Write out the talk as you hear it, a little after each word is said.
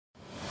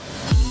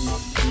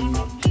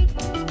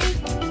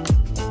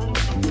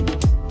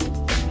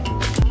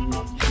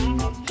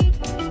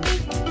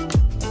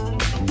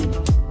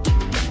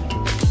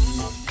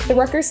The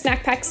Rutgers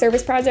Snack Pack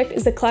Service Project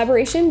is a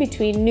collaboration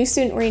between New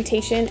Student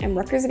Orientation and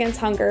Rutgers Against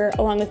Hunger,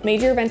 along with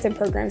major events and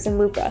programs in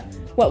RUPA.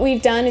 What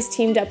we've done is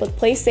teamed up with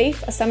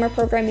PlaySAFE, a summer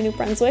program in New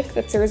Brunswick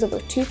that serves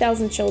over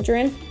 2,000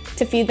 children,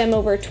 to feed them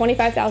over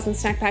 25,000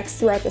 snack packs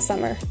throughout the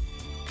summer.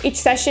 Each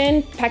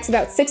session packs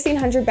about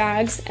 1,600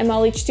 bags, and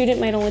while each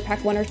student might only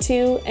pack 1 or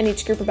 2, and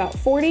each group about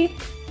 40,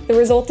 the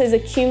result is a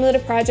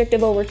cumulative project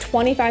of over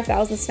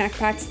 25,000 snack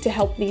packs to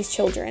help these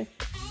children.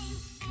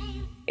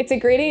 It's a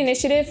great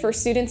initiative for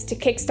students to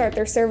kickstart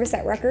their service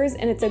at Rutgers,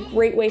 and it's a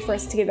great way for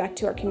us to give back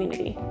to our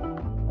community.